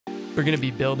We're going to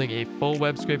be building a full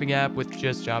web scraping app with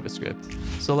just JavaScript.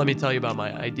 So let me tell you about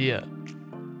my idea.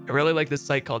 I really like this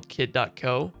site called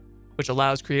kit.co, which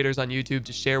allows creators on YouTube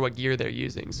to share what gear they're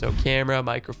using. So camera,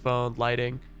 microphone,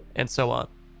 lighting, and so on.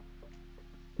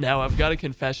 Now I've got a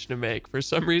confession to make. For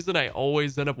some reason, I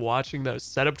always end up watching those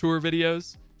setup tour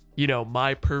videos. You know,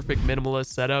 my perfect minimalist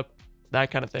setup,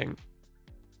 that kind of thing.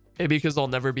 Maybe because I'll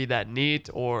never be that neat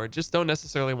or just don't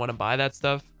necessarily want to buy that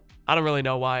stuff. I don't really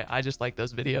know why, I just like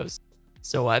those videos.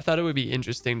 So I thought it would be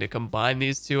interesting to combine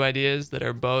these two ideas that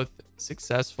are both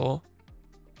successful.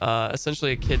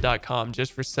 Essentially a kit.com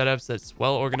just for setups that's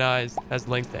well organized, has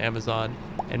links to Amazon,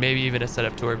 and maybe even a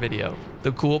setup tour video.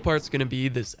 The cool part's going to be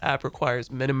this app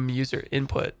requires minimum user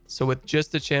input. So with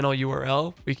just a channel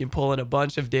URL, we can pull in a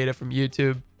bunch of data from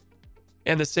YouTube.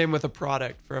 And the same with a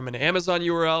product. From an Amazon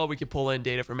URL, we could pull in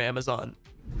data from Amazon.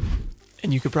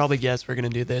 And you could probably guess we're going to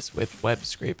do this with web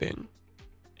scraping.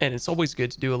 And it's always good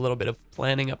to do a little bit of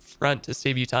planning up front to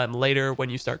save you time later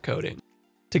when you start coding.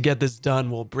 To get this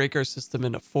done, we'll break our system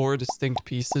into 4 distinct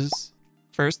pieces.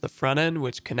 First, the front end,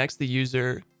 which connects the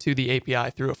user to the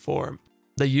API through a form.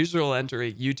 The user will enter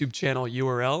a YouTube channel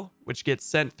URL, which gets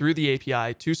sent through the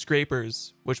API to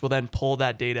scrapers, which will then pull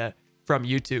that data from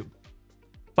YouTube.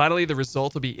 Finally, the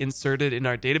result will be inserted in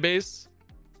our database,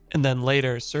 and then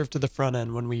later served to the front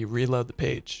end when we reload the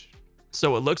page.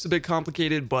 So it looks a bit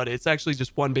complicated, but it's actually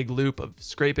just one big loop of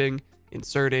scraping,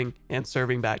 inserting, and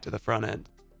serving back to the front end.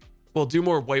 We'll do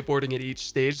more whiteboarding at each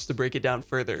stage to break it down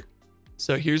further.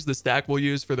 So here's the stack we'll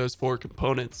use for those 4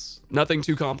 components. Nothing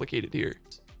too complicated here.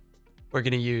 We're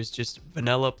going to use just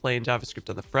vanilla plain JavaScript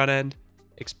on the front end,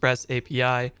 Express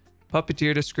API,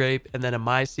 Puppeteer to scrape, and then a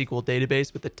MySQL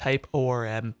database with the type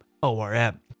ORM.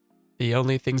 The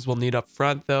only things we'll need up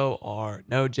front though are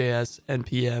Node.js,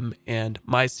 NPM, and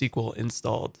MySQL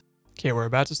installed. Okay, we're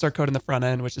about to start coding the front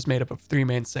end, which is made up of 3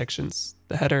 main sections: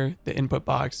 the header, the input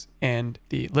box, and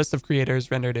the list of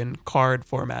creators rendered in card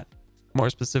format.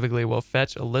 More specifically, we'll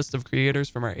fetch a list of creators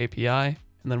from our API, and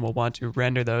then we'll want to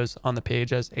render those on the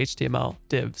page as HTML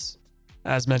divs.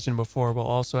 As mentioned before, we'll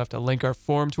also have to link our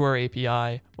form to our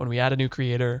API when we add a new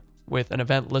creator with an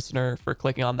event listener for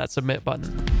clicking on that submit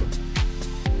button.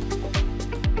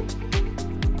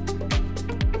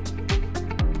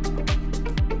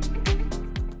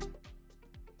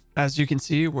 As you can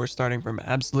see, we're starting from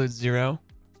absolute zero.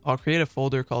 I'll create a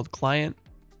folder called client,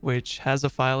 which has a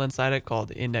file inside it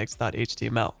called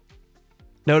index.html.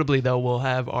 Notably though, we'll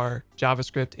have our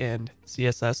JavaScript and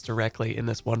CSS directly in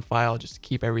this one file just to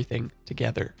keep everything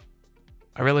together.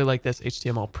 I really like this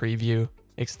HTML preview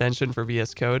extension for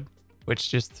VS Code, which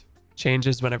just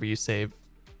changes whenever you save.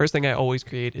 First thing I always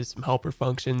create is some helper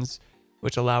functions,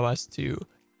 which allow us to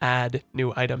add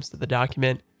new items to the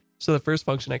document. So the first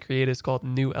function I create is called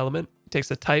new element. It takes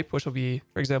a type, which will be,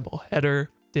 for example, header,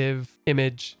 div,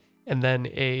 image, and then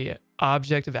a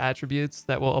object of attributes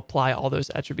that will apply all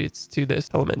those attributes to this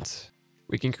element.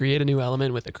 We can create a new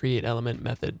element with a create element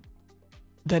method.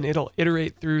 Then it'll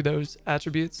iterate through those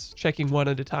attributes, checking one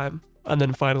at a time. And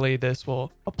then finally, this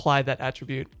will apply that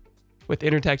attribute, with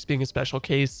intertext being a special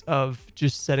case of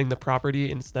just setting the property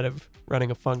instead of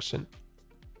running a function.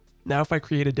 Now, if I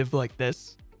create a div like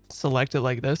this, select it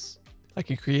like this, I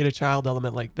could create a child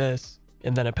element like this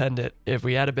and then append it. If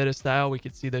we add a bit of style, we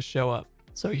could see this show up.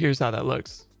 So here's how that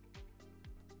looks.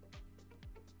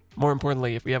 More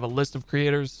importantly, if we have a list of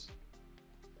creators,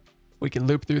 we can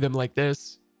loop through them like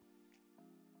this,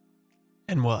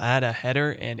 and we'll add a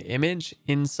header and image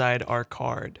inside our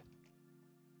card.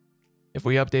 If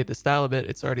we update the style a bit,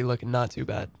 it's already looking not too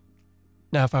bad.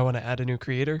 Now, if I want to add a new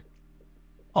creator,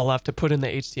 I'll have to put in the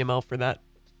HTML for that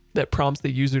prompts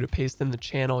the user to paste in the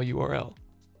channel URL.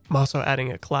 I'm also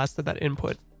adding a class to that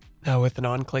input. Now with an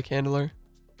onClick handler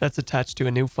that's attached to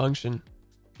a new function,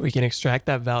 we can extract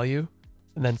that value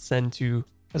and then send to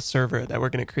a server that we're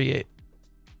going to create.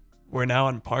 We're now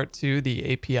on part 2,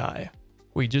 the API.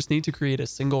 We just need to create a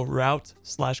single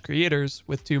route/creators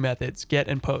with 2 methods, get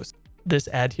and post. This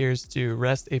adheres to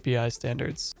REST API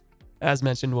standards. As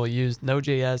mentioned, we'll use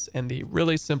Node.js and the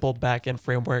really simple backend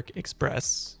framework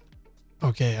Express.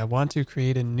 Okay, I want to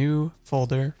create a new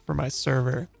folder for my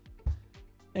server.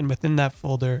 And within that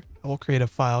folder, I will create a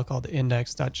file called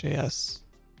index.js.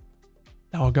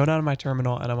 Now I'll go down to my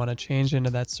terminal and I want to change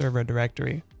into that server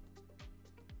directory.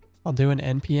 I'll do an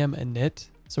npm init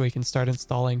so we can start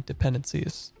installing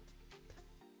dependencies.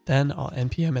 Then I'll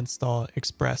npm install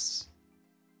Express.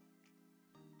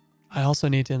 I also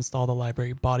need to install the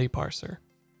library body parser.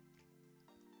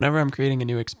 Whenever I'm creating a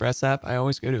new Express app, I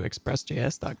always go to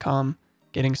expressjs.com,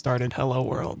 getting started, hello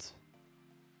world.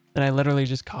 Then I literally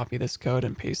just copy this code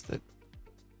and paste it.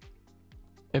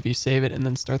 If you save it and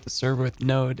then start the server with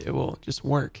Node, it will just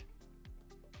work.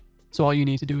 So all you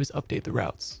need to do is update the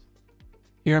routes.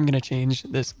 Here I'm going to change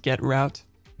this get route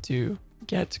to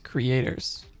get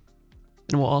creators.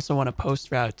 And we'll also want a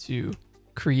post route to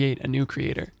create a new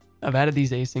creator. I've added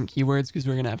these async keywords because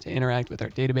we're going to have to interact with our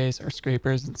database, our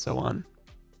scrapers, and so on.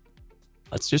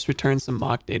 Let's just return some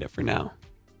mock data for now.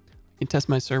 I can test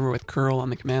my server with curl on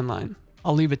the command line.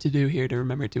 I'll leave it to do here to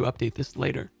remember to update this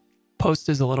later. Post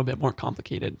is a little bit more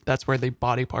complicated. That's where the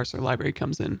body parser library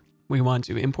comes in. We want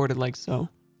to import it like so,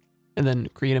 and then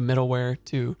create a middleware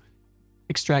to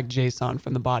extract JSON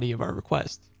from the body of our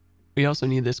request. We also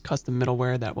need this custom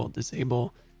middleware that will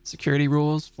disable security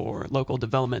rules for local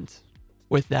development.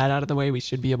 With that out of the way, we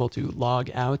should be able to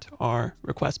log out our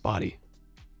request body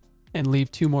and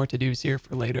leave 2 more to-dos here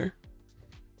for later.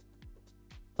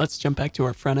 Let's jump back to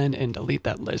our front end and delete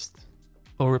that list.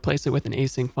 We'll replace it with an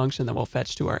async function that will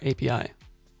fetch to our API.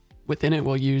 Within it,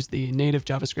 we'll use the native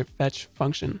JavaScript fetch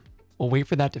function. We'll wait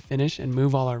for that to finish and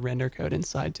move all our render code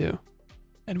inside too.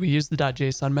 And we use the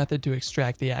 .json method to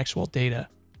extract the actual data.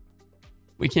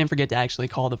 We can't forget to actually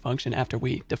call the function after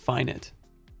we define it.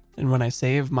 And when I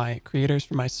save, my creators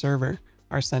for my server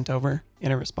are sent over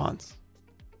in a response.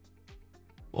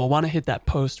 We'll want to hit that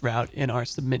post route in our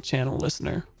submit channel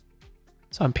listener.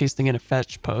 So I'm pasting in a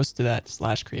fetch post to that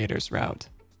 /creators route.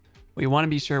 We want to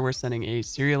be sure we're sending a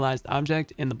serialized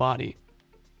object in the body.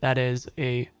 That is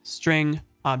a string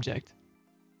object.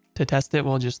 To test it,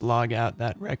 we'll just log out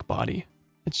that rec body.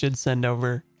 It should send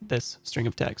over this string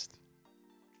of text.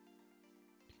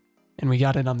 And we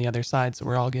got it on the other side, so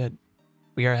we're all good.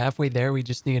 We are halfway there. We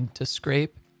just need to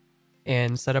scrape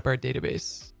and set up our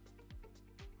database.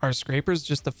 Our scraper is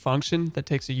just a function that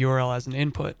takes a URL as an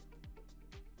input.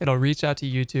 It'll reach out to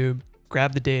YouTube,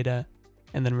 grab the data,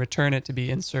 and then return it to be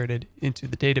inserted into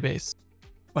the database.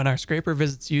 When our scraper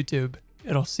visits YouTube,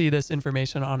 it'll see this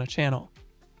information on a channel.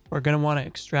 We're going to want to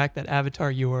extract that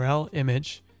avatar URL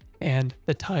image and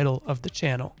the title of the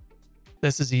channel.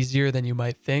 This is easier than you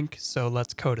might think, so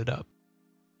let's code it up.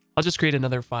 I'll just create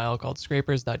another file called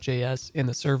scrapers.js in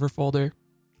the server folder,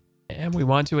 and we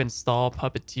want to install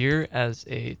Puppeteer as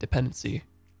a dependency.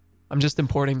 I'm just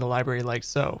importing the library like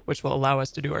so, which will allow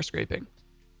us to do our scraping.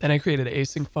 Then I created an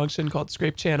async function called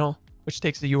scrapeChannel, which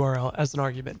takes a URL as an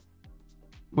argument.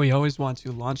 We always want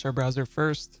to launch our browser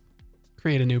first,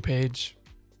 create a new page,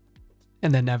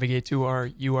 and then navigate to our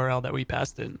URL that we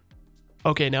passed in.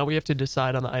 Okay, now we have to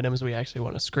decide on the items we actually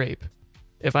want to scrape.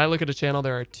 If I look at a channel,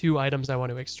 there are 2 items I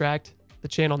want to extract, the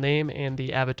channel name and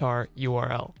the avatar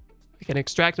URL. I can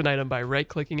extract an item by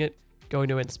right-clicking it, going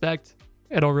to inspect.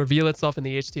 It'll reveal itself in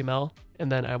the HTML,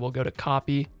 and then I will go to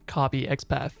copy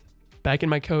XPath. Back in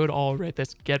my code, I'll write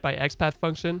this get by XPath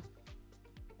function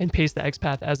and paste the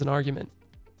XPath as an argument.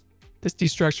 This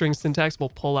destructuring syntax will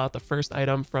pull out the first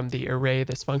item from the array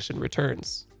this function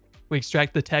returns. We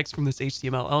extract the text from this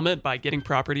HTML element by getting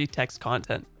property text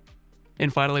content.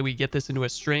 And finally, we get this into a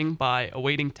string by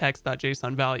awaiting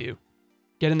text.json value.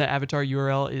 Getting the avatar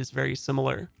URL is very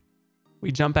similar.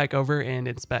 We jump back over and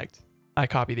inspect. I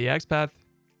copy the XPath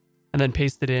and then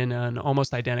paste it in an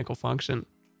almost identical function.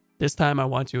 This time I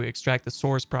want to extract the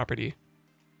source property.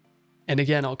 And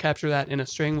again, I'll capture that in a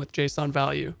string with JSON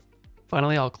value.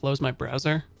 Finally, I'll close my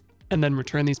browser and then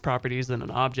return these properties in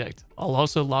an object. I'll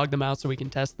also log them out so we can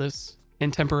test this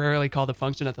and temporarily call the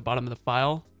function at the bottom of the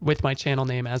file with my channel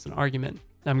name as an argument.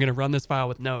 Now I'm going to run this file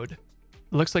with Node. It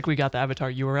looks like we got the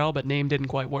avatar URL, but name didn't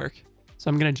quite work. So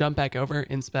I'm going to jump back over,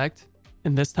 inspect,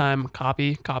 and this time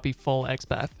copy full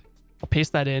XPath. I'll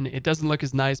paste that in. It doesn't look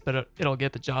as nice, but it'll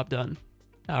get the job done.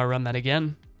 Now I'll run that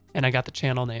again, and I got the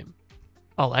channel name.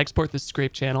 I'll export this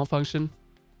scrape channel function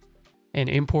and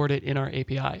import it in our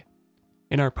API.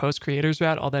 In our post creators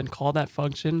route, I'll then call that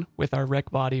function with our rec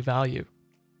body value.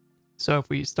 So if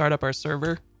we start up our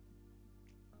server,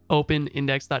 open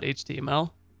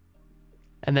index.html,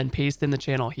 and then paste in the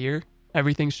channel here,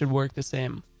 everything should work the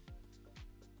same.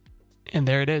 And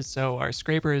there it is. So our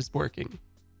scraper is working.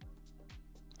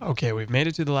 Okay, we've made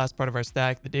it to the last part of our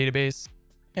stack, the database,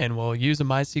 and we'll use a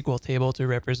MySQL table to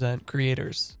represent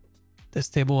creators. This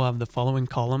table will have the following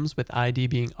columns with ID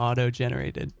being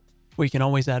auto-generated. We can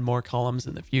always add more columns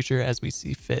in the future as we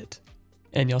see fit.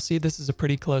 And you'll see this is a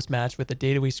pretty close match with the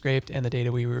data we scraped and the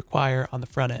data we require on the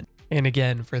front end. And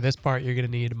again, for this part, you're going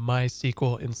to need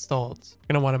MySQL installed.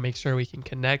 You're going to want to make sure we can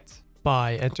connect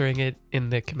by entering it in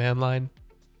the command line.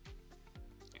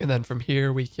 And then from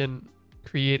here, we can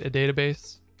create a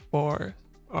database for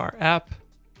our app.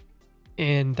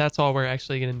 And that's all we're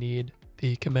actually going to need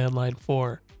the command line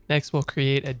for. Next, we'll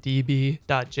create a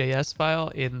db.js file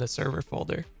in the server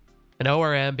folder. An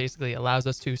ORM basically allows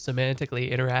us to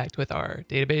semantically interact with our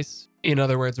database. In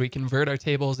other words, we convert our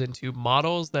tables into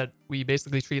models that we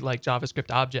basically treat like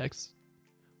JavaScript objects.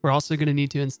 We're also going to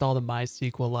need to install the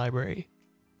MySQL library.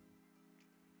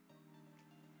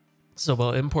 So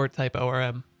we'll import type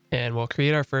ORM and we'll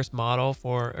create our first model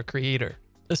for a creator.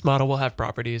 This model will have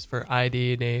properties for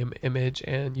ID, name, image,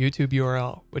 and YouTube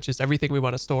URL, which is everything we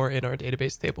want to store in our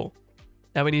database table.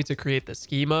 Now we need to create the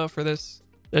schema for this.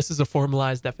 This is a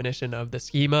formalized definition of the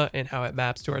schema and how it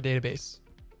maps to our database.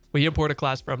 We import a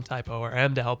class from type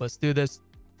ORM to help us do this.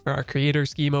 For our creator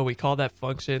schema, we call that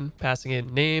function, passing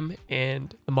in name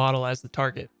and the model as the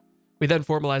target. We then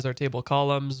formalize our table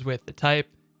columns with the type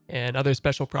and other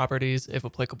special properties if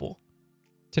applicable.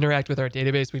 To interact with our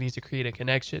database, we need to create a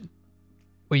connection.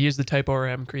 We use the type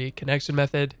ORM create connection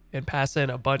method and pass in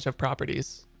a bunch of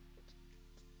properties.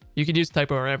 You can use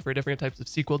type ORM for different types of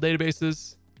SQL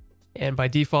databases, and by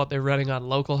default, they're running on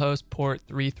localhost port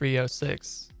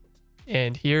 3306.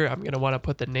 And here, I'm going to want to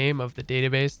put the name of the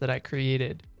database that I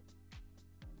created.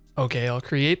 Okay, I'll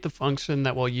create the function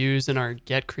that we'll use in our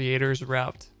getCreators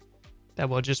route that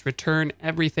will just return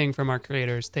everything from our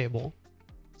creators table.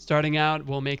 Starting out,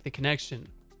 we'll make the connection.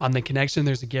 On the connection,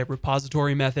 there's a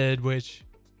getRepository method, which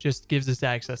just gives us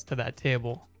access to that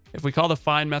table. If we call the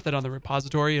find method on the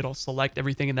repository, it'll select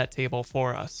everything in that table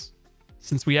for us.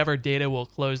 Since we have our data, we'll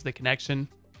close the connection.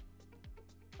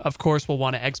 Of course, we'll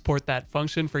want to export that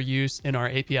function for use in our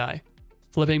API.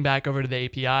 Flipping back over to the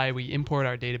API, we import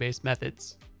our database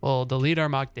methods. We'll delete our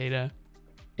mock data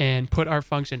and put our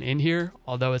function in here,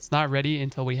 although it's not ready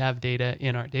until we have data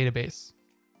in our database.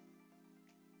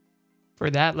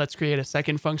 For that, let's create a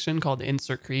second function called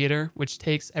insertCreator, which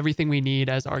takes everything we need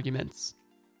as arguments.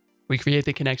 We create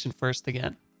the connection first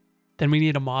again. Then we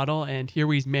need a model, and here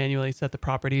we manually set the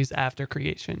properties after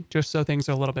creation, just so things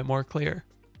are a little bit more clear.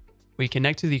 We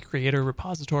connect to the creator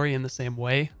repository in the same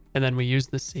way, and then we use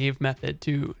the save method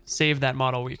to save that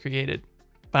model we created.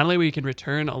 Finally, we can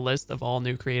return a list of all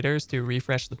new creators to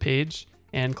refresh the page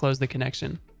and close the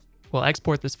connection. We'll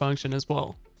export this function as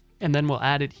well, and then we'll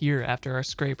add it here after our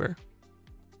scraper.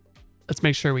 Let's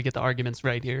make sure we get the arguments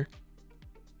right here.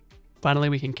 Finally,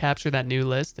 we can capture that new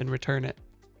list and return it.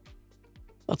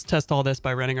 Let's test all this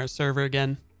by running our server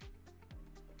again,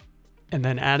 and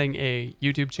then adding a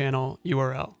YouTube channel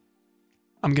URL.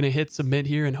 I'm going to hit submit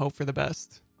here and hope for the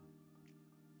best.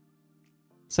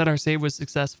 Said our save was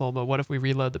successful, but what if we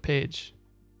reload the page?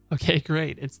 Okay,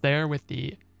 great. It's there with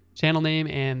the channel name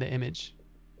and the image.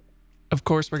 Of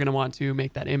course, we're going to want to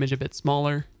make that image a bit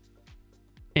smaller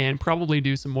and probably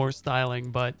do some more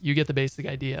styling, but you get the basic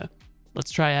idea.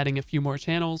 Let's try adding a few more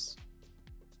channels.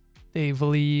 Dave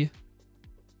Lee,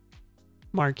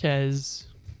 Marquez,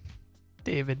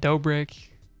 David Dobrik,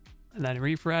 and then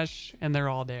refresh, and they're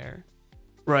all there.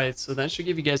 Right, so that should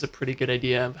give you guys a pretty good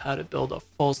idea of how to build a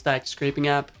full stack scraping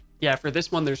app. Yeah, for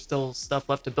this one, there's still stuff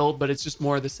left to build, but it's just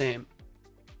more of the same.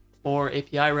 More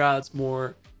API routes,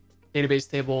 more database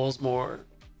tables, more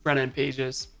front-end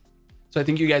pages. So I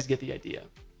think you guys get the idea.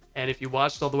 And if you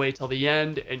watched all the way till the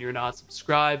end and you're not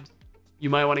subscribed, you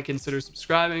might want to consider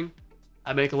subscribing.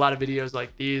 I make a lot of videos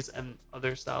like these and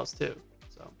other styles too.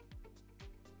 So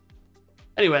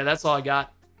anyway, that's all I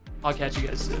got. I'll catch you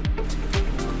guys soon.